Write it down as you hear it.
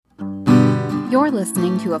You're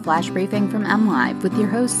listening to a flash briefing from MLive with your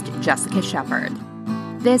host, Jessica Shepard.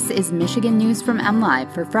 This is Michigan News from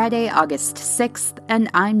MLive for Friday, August 6th, and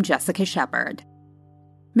I'm Jessica Shepard.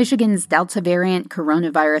 Michigan's Delta variant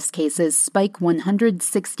coronavirus cases spike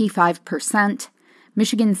 165%.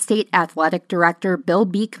 Michigan State Athletic Director Bill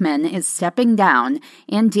Beekman is stepping down,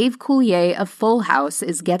 and Dave Coulier of Full House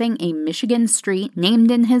is getting a Michigan street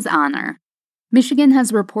named in his honor. Michigan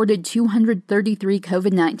has reported 233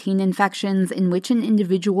 COVID-19 infections in which an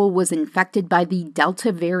individual was infected by the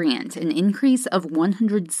Delta variant, an increase of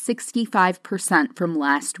 165% from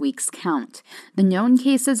last week's count. The known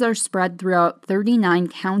cases are spread throughout 39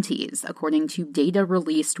 counties, according to data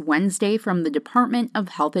released Wednesday from the Department of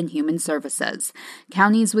Health and Human Services.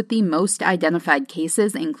 Counties with the most identified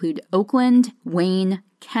cases include Oakland, Wayne,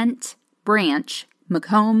 Kent, Branch,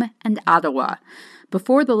 Macomb, and Ottawa.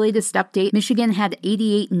 Before the latest update, Michigan had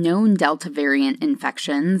 88 known Delta variant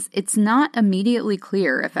infections. It's not immediately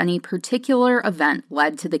clear if any particular event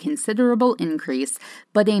led to the considerable increase,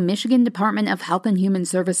 but a Michigan Department of Health and Human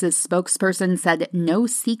Services spokesperson said no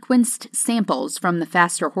sequenced samples from the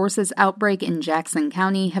Faster Horses outbreak in Jackson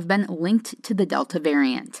County have been linked to the Delta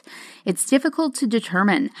variant. It's difficult to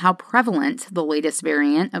determine how prevalent the latest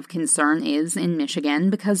variant of concern is in Michigan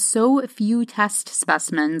because so few test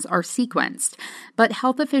specimens are sequenced. But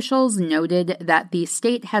health officials noted that the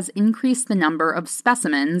state has increased the number of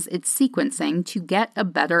specimens it's sequencing to get a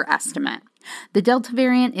better estimate. The Delta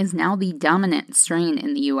variant is now the dominant strain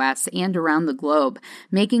in the U.S. and around the globe,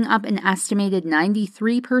 making up an estimated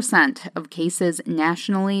 93% of cases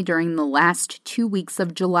nationally during the last 2 weeks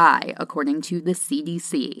of July, according to the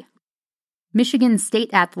CDC. Michigan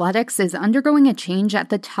State Athletics is undergoing a change at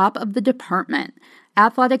the top of the department.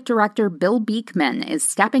 Athletic Director Bill Beekman is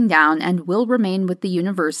stepping down and will remain with the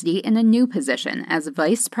university in a new position as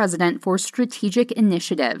Vice President for Strategic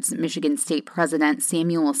Initiatives, Michigan State President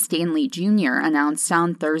Samuel Stanley Jr. announced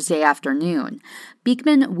on Thursday afternoon.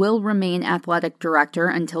 Beekman will remain Athletic Director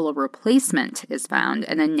until a replacement is found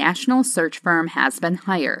and a national search firm has been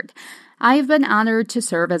hired. I have been honored to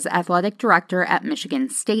serve as athletic director at Michigan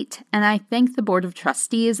State, and I thank the Board of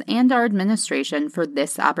Trustees and our administration for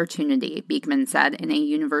this opportunity, Beekman said in a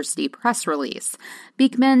university press release.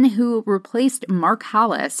 Beekman, who replaced Mark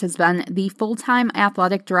Hollis, has been the full-time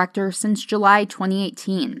athletic director since July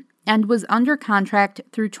 2018. And was under contract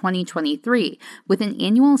through 2023 with an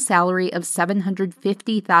annual salary of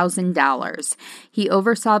 $750,000. He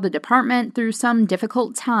oversaw the department through some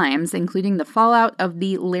difficult times, including the fallout of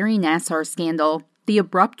the Larry Nassar scandal, the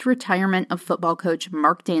abrupt retirement of football coach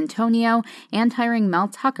Mark D'Antonio, and hiring Mel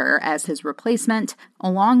Tucker as his replacement,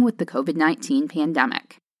 along with the COVID-19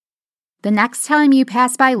 pandemic. The next time you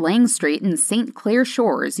pass by Lang Street in St. Clair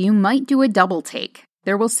Shores, you might do a double take.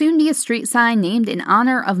 There will soon be a street sign named in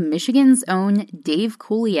honor of Michigan's own Dave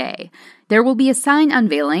Coulier. There will be a sign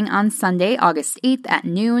unveiling on Sunday, August 8th at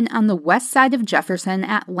noon on the west side of Jefferson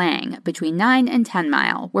at Lang, between 9 and 10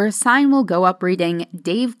 Mile, where a sign will go up reading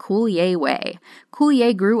Dave Coulier Way.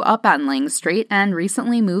 Coulier grew up on Lang Street and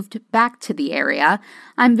recently moved back to the area.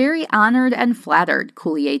 I'm very honored and flattered,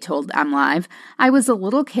 Coulier told MLive. I was a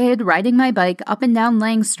little kid riding my bike up and down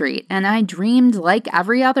Lang Street, and I dreamed, like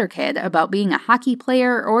every other kid, about being a hockey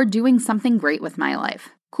player or doing something great with my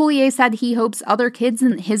life. Coulier said he hopes other kids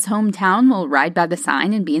in his hometown will ride by the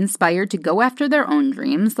sign and be inspired to go after their own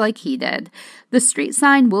dreams like he did. The street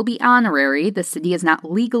sign will be honorary. The city is not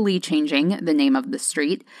legally changing the name of the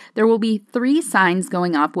street. There will be 3 signs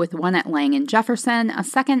going up, with one at Lang and Jefferson, a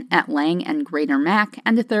second at Lang and Greater Mac,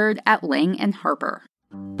 and a third at Lang and Harper.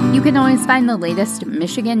 You can always find the latest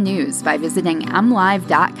Michigan news by visiting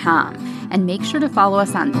mlive.com, and make sure to follow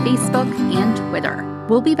us on Facebook and Twitter.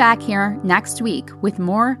 We'll be back here next week with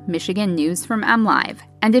more Michigan news from MLive.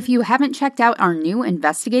 And if you haven't checked out our new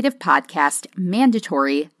investigative podcast,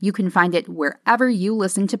 Mandatory, you can find it wherever you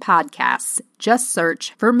listen to podcasts. Just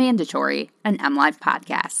search for Mandatory, an MLive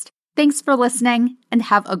podcast. Thanks for listening, and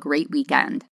have a great weekend.